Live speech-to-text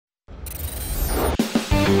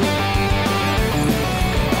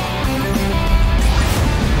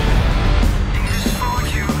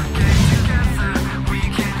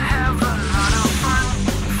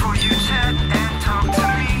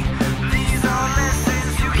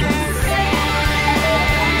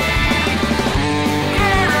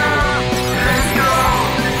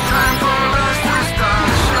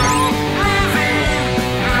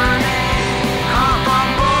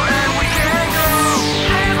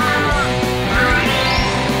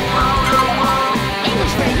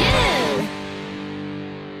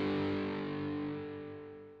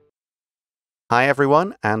Hi,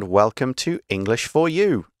 everyone, and welcome to English for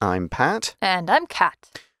You. I'm Pat. And I'm Kat.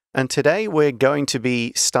 And today we're going to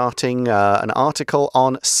be starting an article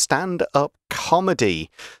on stand-up comedy.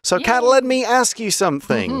 So, Yay. Kat, let me ask you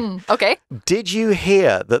something. Okay. Did you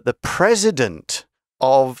hear that the president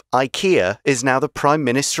of IKEA is now the Prime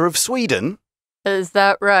Minister of Sweden? Is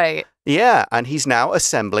that right? Yeah, and he's now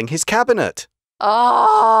assembling his cabinet.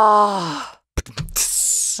 Oh.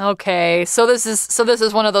 Okay, so this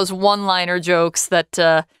is one of those one-liner jokes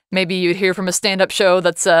that maybe you'd hear from a stand-up show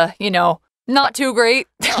that's not too great.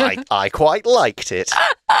 I quite liked it.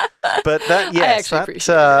 But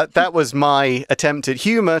that was my attempt at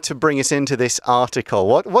humor to bring us into this article.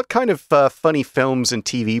 What kind of funny films and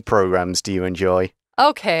TV programs do you enjoy?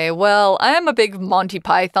 Okay, well, I am a big Monty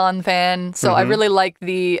Python fan, so I really like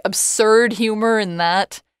the absurd humor in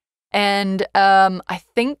that. And I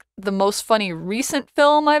think the most funny recent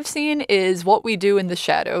film I've seen is What We Do in the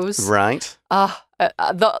Shadows. Right.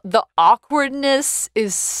 The awkwardness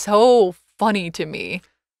is so funny to me.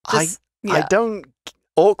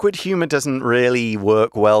 Awkward humor doesn't really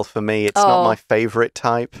work well for me. It's not my favorite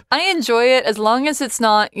type. I enjoy it as long as it's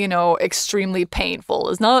not, extremely painful.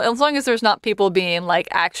 As long as there's not people being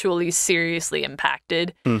actually seriously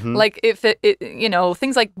impacted. Like if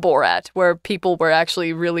things like Borat, where people were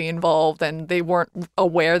actually really involved and they weren't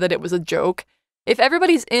aware that it was a joke. If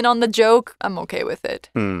everybody's in on the joke, I'm okay with it.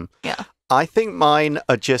 Yeah. I think mine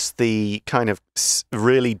are just the kind of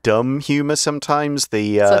really dumb humor sometimes.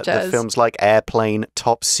 The films like Airplane,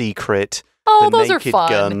 Top Secret, the those Naked are fun.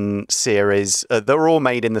 Gun series. They're all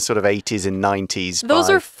made in the sort of 80s and 90s. Those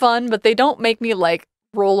are fun, but they don't make me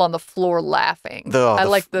roll on the floor laughing. I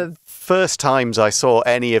like the first times I saw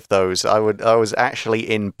any of those, I was actually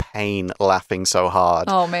in pain laughing so hard.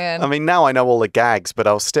 Oh man. I mean, now I know all the gags, but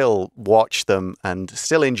I'll still watch them and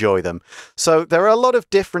still enjoy them. So there are a lot of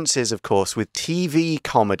differences, of course, with TV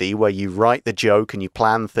comedy where you write the joke and you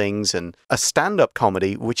plan things, and a stand-up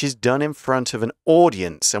comedy which is done in front of an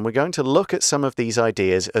audience. And we're going to look at some of these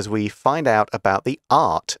ideas as we find out about the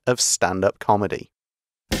art of stand-up comedy.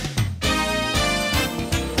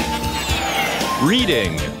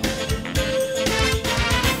 Reading.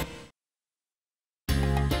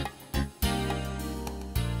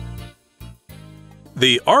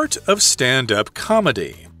 The art of stand-up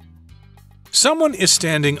comedy. Someone is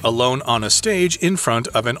standing alone on a stage in front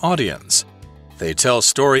of an audience. They tell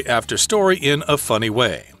story after story in a funny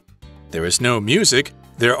way. There is no music,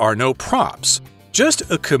 there are no props, just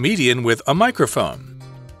a comedian with a microphone.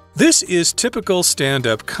 This is typical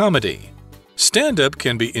stand-up comedy. Stand-up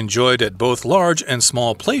can be enjoyed at both large and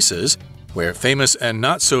small places, where famous and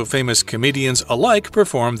not-so-famous comedians alike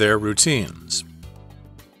perform their routines.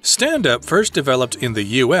 Stand-up first developed in the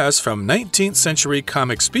U.S. from 19th century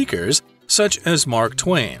comic speakers such as Mark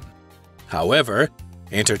Twain. However,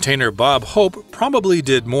 entertainer Bob Hope probably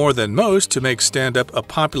did more than most to make stand-up a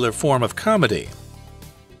popular form of comedy.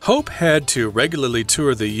 Hope had to regularly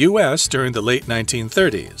tour the U.S. during the late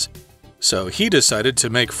 1930s. So he decided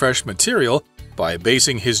to make fresh material by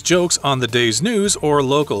basing his jokes on the day's news or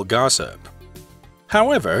local gossip.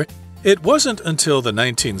 However, it wasn't until the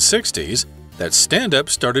 1960s that stand-up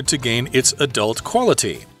started to gain its adult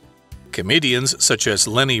quality. Comedians such as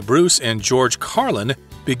Lenny Bruce and George Carlin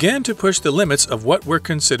began to push the limits of what were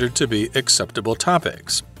considered to be acceptable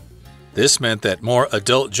topics. This meant that more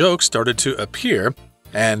adult jokes started to appear,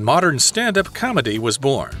 and modern stand-up comedy was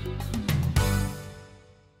born.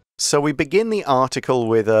 So we begin the article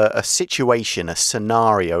with a situation, a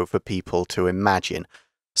scenario for people to imagine.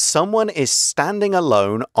 Someone is standing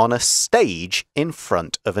alone on a stage in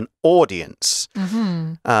front of an audience.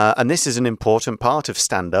 And this is an important part of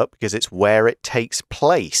stand-up because it's where it takes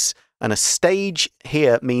place. And a stage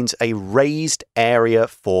here means a raised area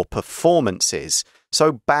for performances.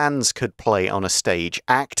 So bands could play on a stage.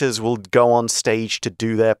 Actors will go on stage to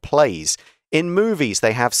do their plays. In movies,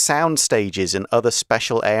 they have sound stages and other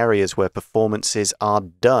special areas where performances are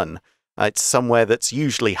done. It's somewhere that's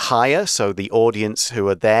usually higher, so the audience who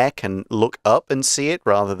are there can look up and see it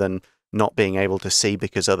rather than not being able to see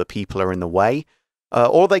because other people are in the way.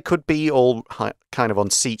 Or they could be all kind of on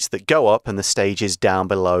seats that go up and the stage is down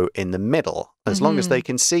below in the middle. As long as they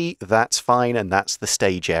can see, that's fine, and that's the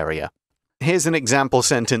stage area. Here's an example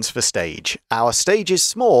sentence for stage. Our stage is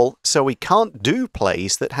small, so we can't do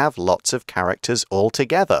plays that have lots of characters all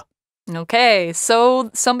together. Okay, so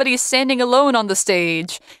somebody standing alone on the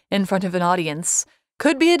stage in front of an audience.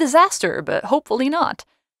 Could be a disaster, but hopefully not.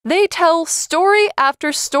 They tell story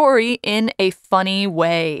after story in a funny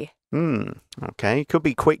way. Okay, could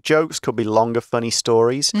be quick jokes, could be longer funny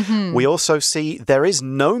stories. We also see there is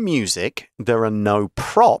no music, there are no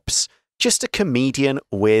props, just a comedian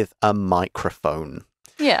with a microphone.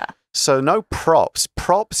 Yeah. So no props.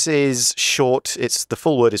 Props is short, the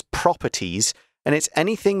full word is properties, and it's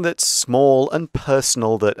anything that's small and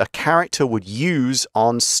personal that a character would use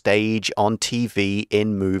on stage, on TV,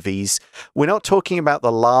 in movies. We're not talking about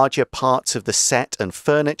the larger parts of the set and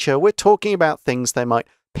furniture. We're talking about things they might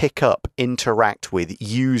pick up, interact with,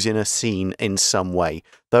 use in a scene in some way.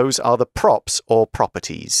 Those are the props or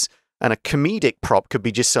properties. And a comedic prop could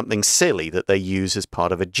be just something silly that they use as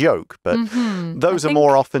part of a joke. But those are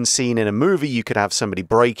more often seen in a movie. You could have somebody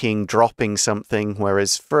breaking, dropping something,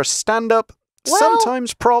 whereas for a stand-up,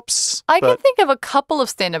 sometimes props. I can think of a couple of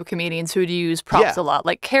stand-up comedians who'd use props a lot,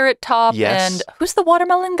 like Carrot Top and who's the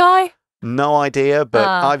watermelon guy? No idea, but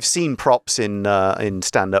I've seen props in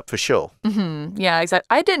stand-up for sure. Yeah, exactly.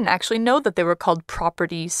 I didn't actually know that they were called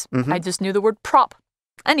properties. I just knew the word prop.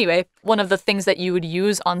 Anyway, one of the things that you would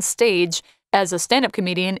use on stage as a stand-up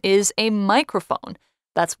comedian is a microphone.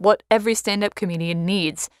 That's what every stand-up comedian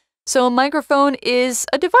needs. So a microphone is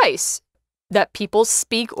a device that people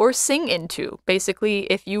speak or sing into. Basically,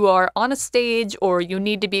 if you are on a stage or you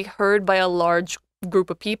need to be heard by a large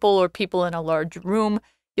group of people or people in a large room,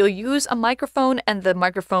 you'll use a microphone and the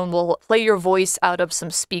microphone will play your voice out of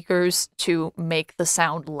some speakers to make the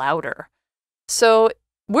sound louder. So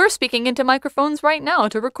we're speaking into microphones right now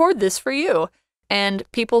to record this for you. And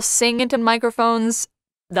people sing into microphones,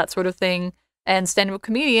 that sort of thing. And stand-up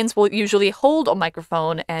comedians will usually hold a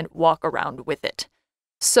microphone and walk around with it.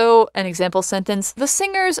 So, an example sentence, the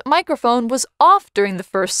singer's microphone was off during the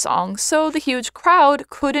first song, so the huge crowd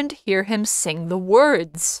couldn't hear him sing the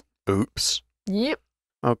words. Oops. Yep.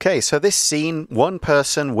 Okay, so this scene, one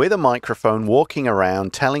person with a microphone walking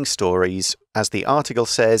around telling stories. As the article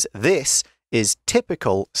says, this is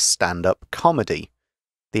typical stand-up comedy.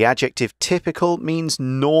 The adjective typical means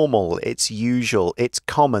normal, it's usual, it's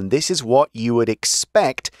common. This is what you would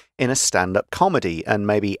expect in a stand-up comedy, and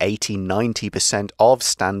maybe 80-90% of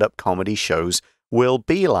stand-up comedy shows will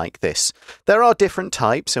be like this. There are different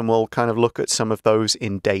types, and we'll kind of look at some of those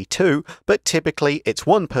in day 2, but typically it's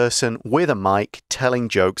one person with a mic telling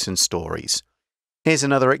jokes and stories. Here's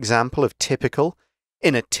another example of typical.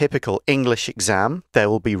 In a typical English exam, there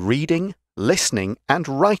will be reading, listening, and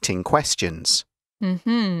writing questions.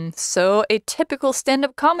 So a typical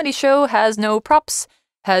stand-up comedy show has no props,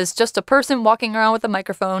 has just a person walking around with a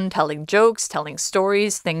microphone, telling jokes, telling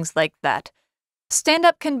stories, things like that.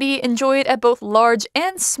 Stand-up can be enjoyed at both large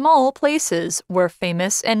and small places where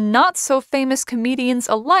famous and not-so-famous comedians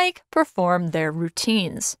alike perform their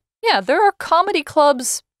routines. Yeah, there are comedy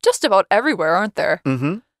clubs just about everywhere, aren't there?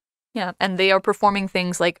 Yeah, and they are performing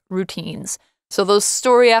things like routines. So those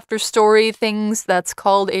story after story things, that's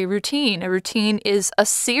called a routine. A routine is a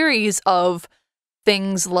series of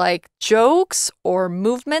things like jokes or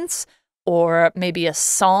movements or maybe a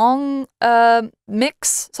song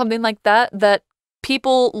mix, something like that, that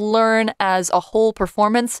people learn as a whole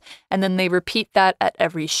performance and then they repeat that at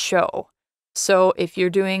every show. So if you're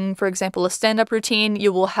doing, for example, a stand-up routine,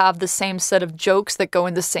 you will have the same set of jokes that go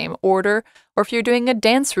in the same order. Or if you're doing a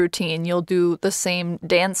dance routine, you'll do the same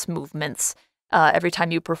dance movements every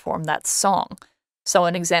time you perform that song. So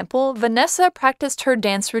an example, Vanessa practiced her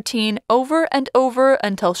dance routine over and over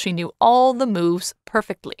until she knew all the moves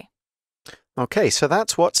perfectly. Okay, so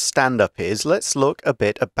that's what stand-up is. Let's look a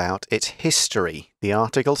bit about its history. The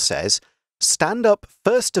article says, stand-up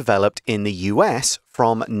first developed in the US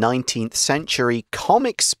from 19th century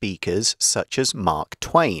comic speakers such as Mark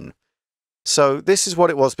Twain. So this is what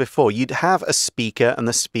it was before. You'd have a speaker and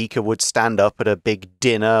the speaker would stand up at a big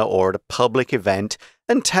dinner or at a public event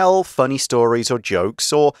and tell funny stories or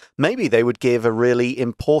jokes, or maybe they would give a really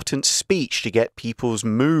important speech to get people's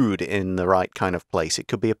mood in the right kind of place. It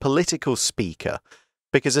could be a political speaker,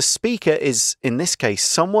 because a speaker is, in this case,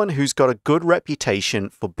 someone who's got a good reputation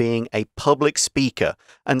for being a public speaker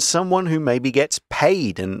and someone who maybe gets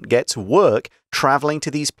paid and gets work traveling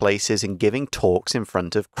to these places and giving talks in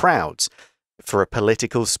front of crowds. For a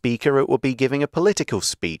political speaker, it would be giving a political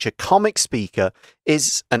speech. A comic speaker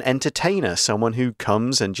is an entertainer, someone who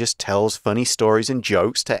comes and just tells funny stories and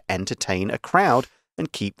jokes to entertain a crowd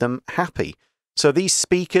and keep them happy. So these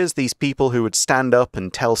speakers, these people who would stand up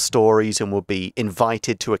and tell stories and would be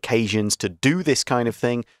invited to occasions to do this kind of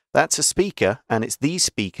thing, that's a speaker, and it's these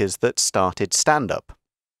speakers that started stand-up.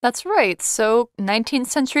 That's right. So 19th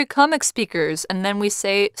century comic speakers, and then we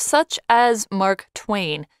say such as Mark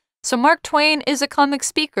Twain. So Mark Twain is a comic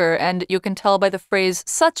speaker, and you can tell by the phrase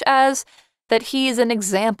such as that he is an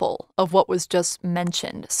example of what was just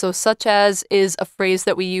mentioned. So such as is a phrase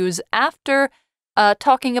that we use after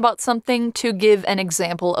talking about something to give an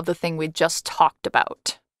example of the thing we just talked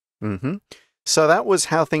about. So that was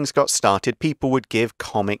how things got started. People would give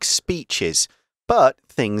comic speeches. But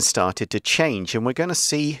things started to change, and we're going to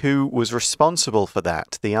see who was responsible for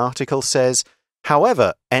that. The article says,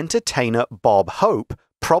 however, entertainer Bob Hope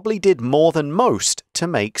probably did more than most to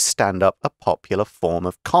make stand-up a popular form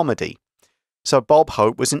of comedy. So Bob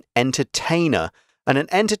Hope was an entertainer, and an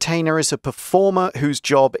entertainer is a performer whose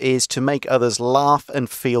job is to make others laugh and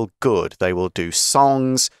feel good. They will do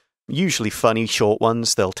songs, usually funny short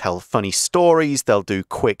ones. They'll tell funny stories. They'll do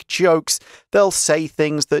quick jokes. They'll say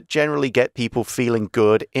things that generally get people feeling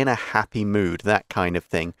good, in a happy mood, that kind of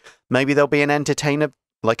thing. Maybe there'll be an entertainer,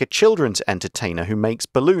 like a children's entertainer who makes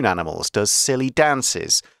balloon animals, does silly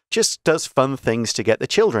dances, just does fun things to get the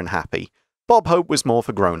children happy. Bob Hope was more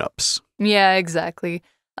for grown-ups. Yeah, exactly.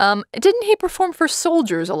 Didn't he perform for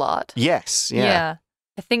soldiers a lot? Yes, yeah.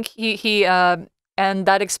 I think he and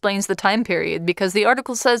that explains the time period, because the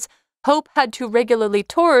article says Hope had to regularly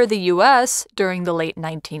tour the U.S. during the late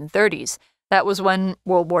 1930s. That was when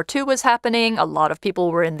World War II was happening. A lot of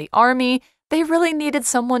people were in the army. They really needed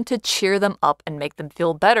someone to cheer them up and make them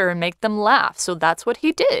feel better and make them laugh. So that's what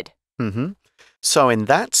he did. So in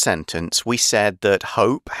that sentence, we said that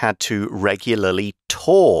Hope had to regularly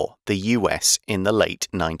tour the US in the late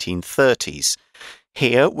 1930s.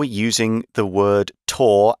 Here we're using the word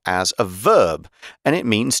tour as a verb, and it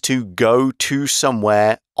means to go to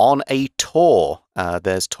somewhere on a tour.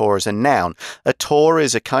 There's tour as a noun. A tour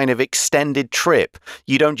is a kind of extended trip.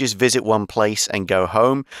 You don't just visit one place and go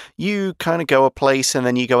home. You kind of go a place and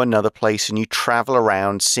then you go another place and you travel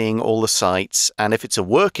around seeing all the sights. And if it's a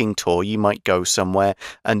working tour, you might go somewhere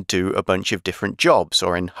and do a bunch of different jobs,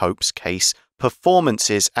 or in Hope's case,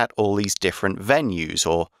 performances at all these different venues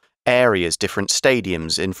or areas, different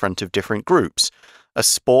stadiums in front of different groups. A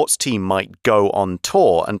sports team might go on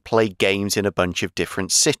tour and play games in a bunch of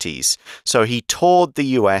different cities. So he toured the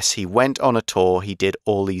US, he went on a tour, he did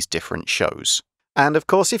all these different shows. And of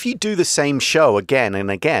course, if you do the same show again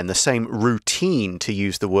and again, the same routine, to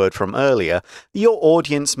use the word from earlier, your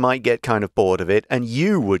audience might get kind of bored of it, and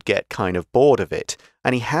you would get kind of bored of it.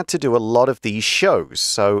 And he had to do a lot of these shows.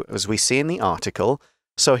 So as we see in the article,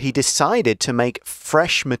 so he decided to make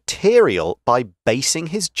fresh material by basing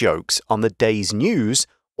his jokes on the day's news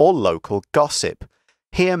or local gossip.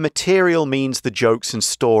 Here, material means the jokes and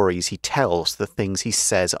stories he tells, the things he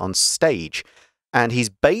says on stage. And he's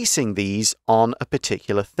basing these on a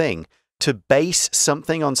particular thing. To base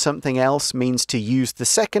something on something else means to use the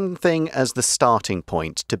second thing as the starting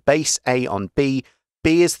point. To base A on B,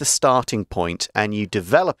 B is the starting point, and you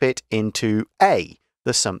develop it into A,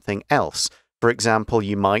 the something else. For example,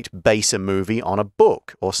 you might base a movie on a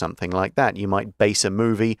book or something like that. You might base a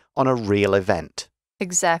movie on a real event.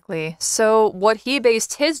 Exactly. So what he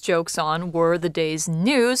based his jokes on were the day's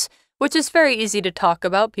news, which is very easy to talk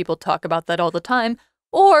about. People talk about that all the time.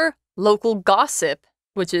 Or local gossip,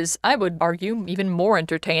 which is, I would argue, even more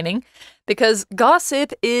entertaining, because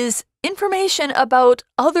gossip is information about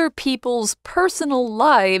other people's personal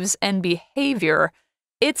lives and behavior.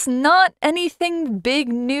 It's not anything big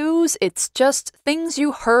news, it's just things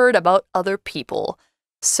you heard about other people.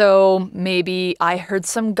 So maybe I heard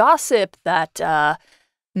some gossip that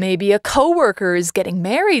maybe a coworker is getting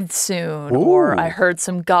married soon. Ooh. Or I heard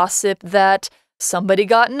some gossip that somebody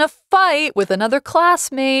got in a fight with another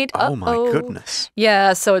classmate. Oh my goodness.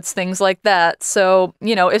 Yeah, so it's things like that. So,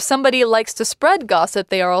 if somebody likes to spread gossip,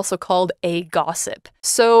 they are also called a gossip.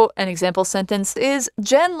 So an example sentence is,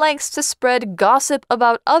 Jen likes to spread gossip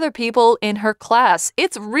about other people in her class.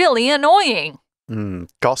 It's really annoying.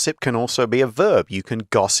 Gossip can also be a verb. You can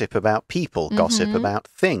gossip about people, gossip about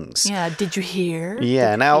things. Yeah, did you hear?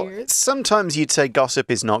 Yeah, now, sometimes you'd say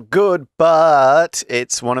gossip is not good, but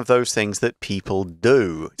it's one of those things that people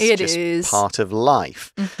do. It's just part of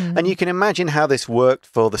life. And you can imagine how this worked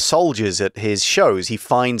for the soldiers at his shows. He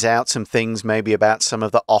finds out some things maybe about some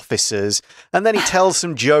of the officers, and then he tells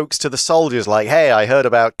some jokes to the soldiers like, hey, I heard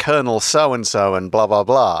about Colonel so-and-so and blah, blah,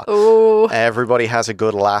 blah. Ooh. Everybody has a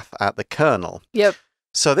good laugh at the colonel. Yep.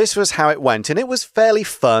 So this was how it went, and it was fairly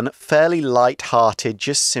fun, fairly light-hearted,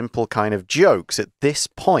 just simple kind of jokes at this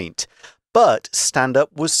point. But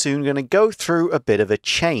stand-up was soon going to go through a bit of a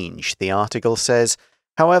change, the article says.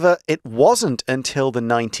 However, it wasn't until the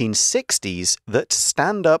 1960s that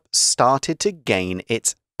stand-up started to gain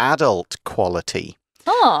its adult quality.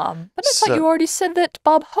 But I thought you already said that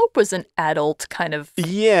Bob Hope was an adult kind of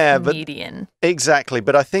comedian. Exactly,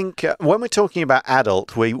 but I think when we're talking about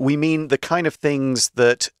adult, we mean the kind of things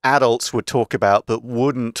that adults would talk about but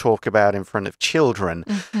wouldn't talk about in front of children.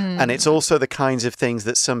 And it's also the kinds of things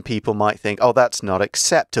that some people might think, oh, that's not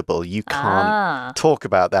acceptable. You can't talk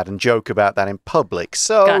about that and joke about that in public.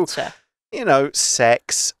 So, Gotcha. you know,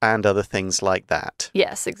 sex and other things like that.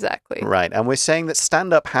 Yes, exactly. Right. And we're saying that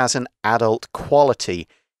stand-up has an adult quality.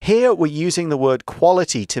 Here, we're using the word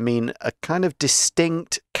quality to mean a kind of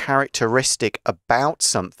distinct characteristic about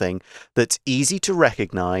something that's easy to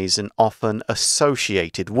recognize and often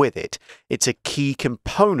associated with it. It's a key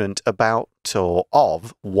component about or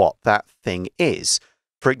of what that thing is.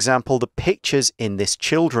 For example, the pictures in this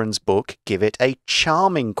children's book give it a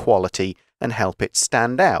charming quality and help it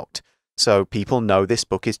stand out. So people know this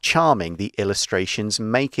book is charming. The illustrations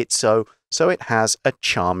make it so it has a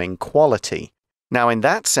charming quality. Now, in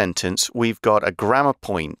that sentence, we've got a grammar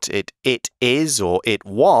point. It is or it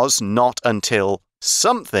was not until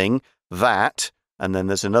something that, and then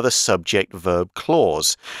there's another subject-verb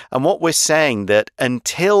clause. And what we're saying that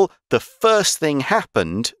until the first thing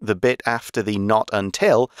happened, the bit after the not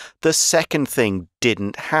until, the second thing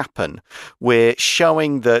didn't happen. We're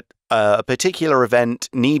showing that a particular event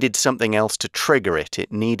needed something else to trigger it.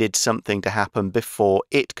 It needed something to happen before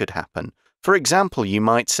it could happen. For example, you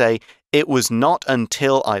might say, it was not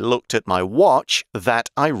until I looked at my watch that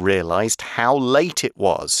I realized how late it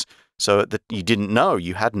was. So that you didn't know,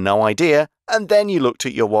 you had no idea, and then you looked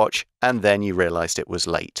at your watch, and then you realized it was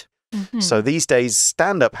late. So these days,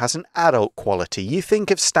 stand-up has an adult quality. You think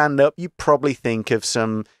of stand-up, you probably think of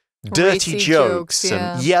some dirty jokes,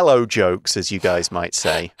 some yellow jokes, as you guys might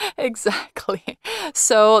say. Exactly.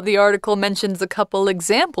 So the article mentions a couple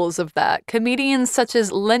examples of that. Comedians such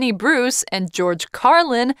as Lenny Bruce and George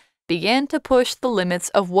Carlin began to push the limits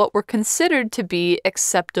of what were considered to be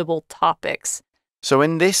acceptable topics. So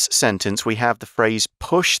in this sentence, we have the phrase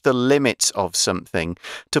push the limits of something.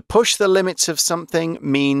 To push the limits of something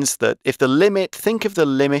means that if the limit, think of the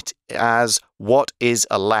limit as what is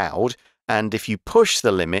allowed. And if you push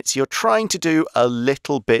the limits, you're trying to do a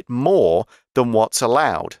little bit more than what's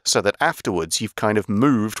allowed, so that afterwards you've kind of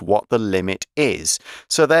moved what the limit is.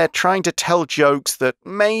 So they're trying to tell jokes that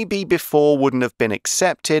maybe before wouldn't have been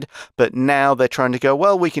accepted, but now they're trying to go,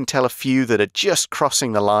 well, we can tell a few that are just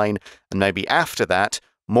crossing the line, and maybe after that,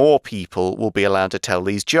 more people will be allowed to tell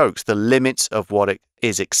these jokes. The limits of what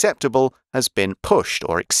is acceptable has been pushed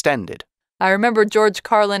or extended. I remember George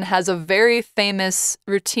Carlin has a very famous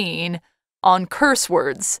routine on curse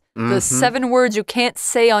words, the 7 words you can't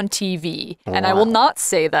say on TV. And I will not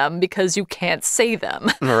say them because you can't say them.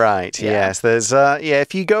 Right, yes. There's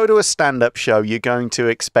if you go to a stand-up show, you're going to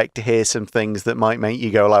expect to hear some things that might make you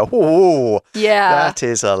go like, whoa, that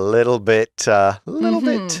is a little bit,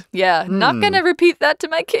 Yeah, not going to repeat that to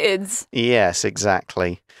my kids. Yes,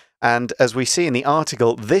 exactly. And as we see in the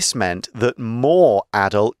article, this meant that more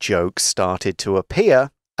adult jokes started to appear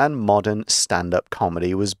and modern stand-up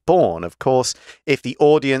comedy was born. Of course, if the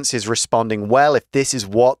audience is responding well, if this is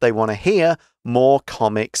what they want to hear, more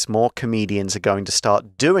comics, more comedians are going to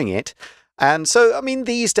start doing it. And so, I mean,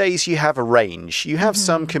 these days you have a range. You have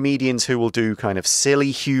some comedians who will do kind of silly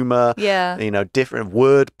humor, different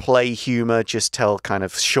wordplay humor, just tell kind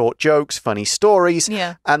of short jokes, funny stories.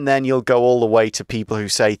 And then you'll go all the way to people who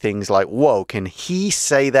say things like, whoa, can he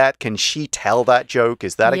say that? Can she tell that joke?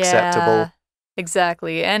 Is that acceptable?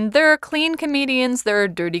 Exactly. And there are clean comedians, there are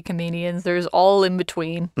dirty comedians, there's all in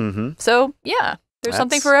between. So, yeah, there's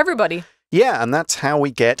something for everybody. Yeah, and that's how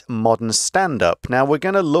we get modern stand-up. Now, we're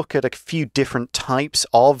going to look at a few different types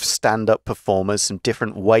of stand-up performers, some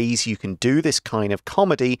different ways you can do this kind of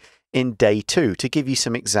comedy in day 2 to give you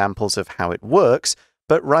some examples of how it works.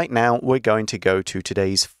 But right now, we're going to go to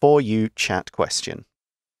today's For You chat question.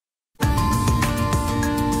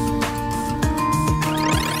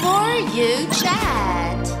 You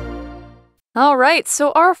chat. All right,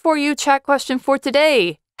 so our For You chat question for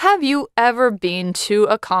today. Have you ever been to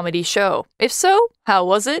a comedy show? If so, how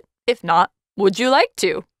was it? If not, would you like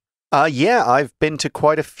to? Yeah, I've been to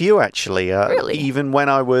quite a few, actually. Really? Even when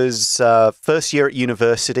I was first year at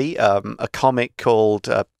university, a comic called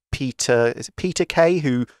Peter Kay,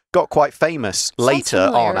 who got quite famous later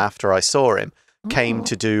on after I saw him, came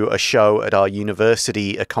to do a show at our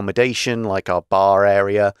university accommodation, like our bar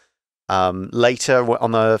area. Later,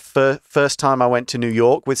 on the first time I went to New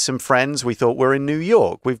York with some friends, we thought, we're in New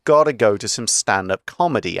York. We've got to go to some stand-up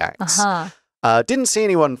comedy acts. Didn't see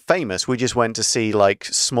anyone famous. We just went to see like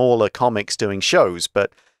smaller comics doing shows.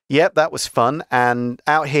 But yep, that was fun. And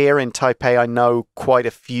out here in Taipei, I know quite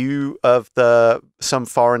a few of some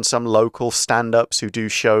foreign, some local stand-ups who do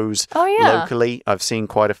shows locally. I've seen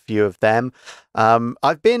quite a few of them.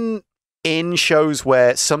 I've been in shows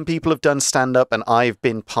where some people have done stand-up and I've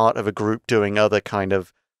been part of a group doing other kind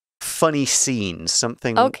of funny scenes,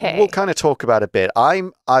 something Okay. we'll kind of talk about a bit.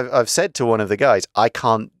 I've said to one of the guys, I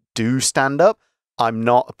can't do stand-up. I'm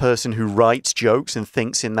not a person who writes jokes and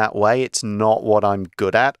thinks in that way. It's not what I'm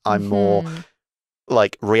good at. I'm more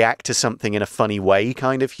like react to something in a funny way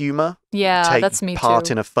kind of humor. Yeah, Take that's me part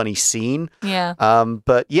too. in a funny scene. Yeah.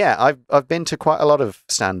 But yeah, I've been to quite a lot of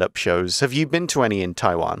stand-up shows. Have you been to any in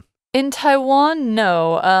Taiwan? In Taiwan,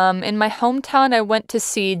 no. In my hometown, I went to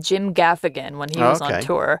see Jim Gaffigan when he was on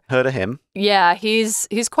tour. Heard of him? Yeah, he's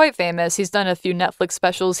quite famous. He's done a few Netflix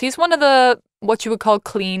specials. He's one of the what you would call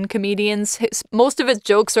clean comedians. Most of his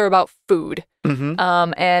jokes are about food,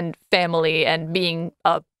 and family, and being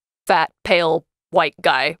a fat, pale white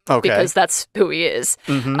guy because that's who he is.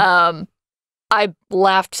 I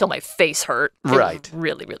laughed till my face hurt. It was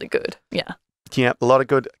really, really good. Yeah. Yeah, a lot of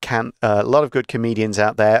good comedians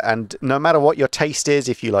out there, and no matter what your taste is,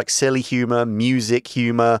 if you like silly humor, music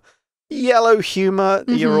humor, yellow humor,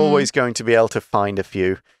 you're always going to be able to find a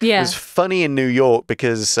few. Yeah. It was funny in New York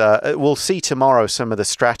because we'll see tomorrow some of the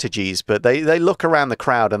strategies, but they look around the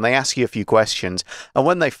crowd and they ask you a few questions, and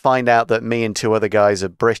when they find out that me and two other guys are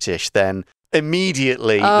British, then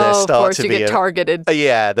immediately there starts to be get targeted.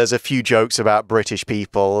 Yeah, there's a few jokes about British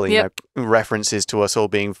people, you know, references to us all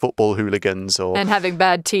being football hooligans and having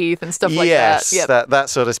bad teeth and stuff like that. Yes, that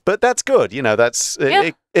sort of. But that's good, you know. That's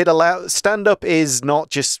it allows stand-up is not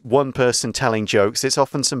just one person telling jokes. It's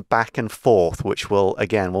often some back and forth, which we'll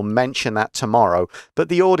mention that tomorrow. But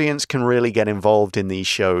the audience can really get involved in these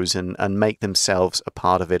shows and make themselves a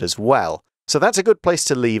part of it as well. So that's a good place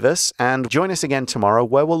to leave us, and join us again tomorrow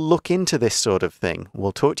where we'll look into this sort of thing.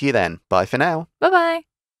 We'll talk to you then. Bye for now. Bye-bye.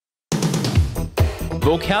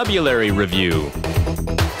 Vocabulary Review.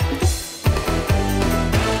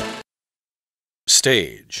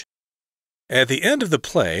 Stage. At the end of the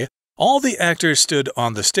play, all the actors stood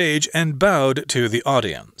on the stage and bowed to the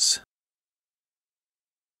audience.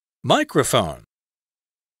 Microphone.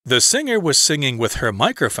 The singer was singing with her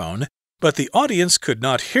microphone, but the audience could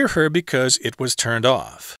not hear her because it was turned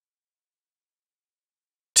off.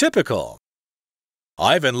 Typical.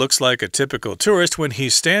 Ivan looks like a typical tourist when he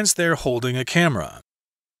stands there holding a camera.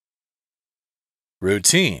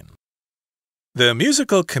 Routine. The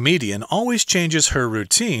musical comedian always changes her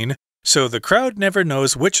routine, so the crowd never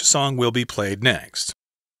knows which song will be played next.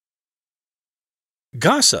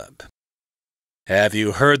 Gossip. Have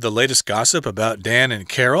you heard the latest gossip about Dan and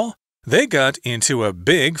Carol? They got into a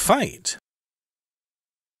big fight.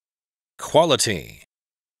 Quality.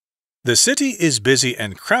 The city is busy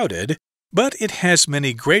and crowded, but it has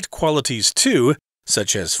many great qualities too,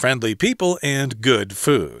 such as friendly people and good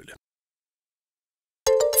food.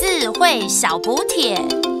 智慧小补帖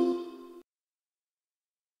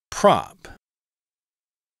Prop.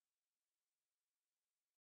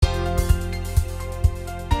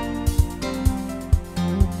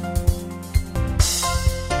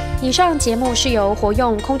 以上节目是由活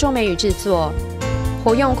用空中美语制作，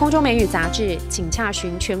活用空中美语杂志，请洽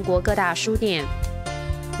询全国各大书店。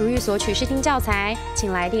如欲索取试听教材，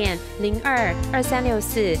请来电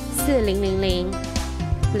02-2364-4000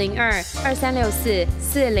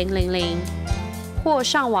 02-2364-4000，或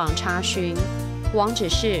上网查询，网址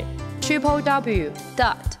是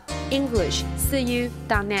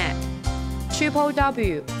www.english4u.net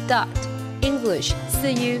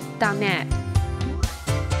www.english4u.net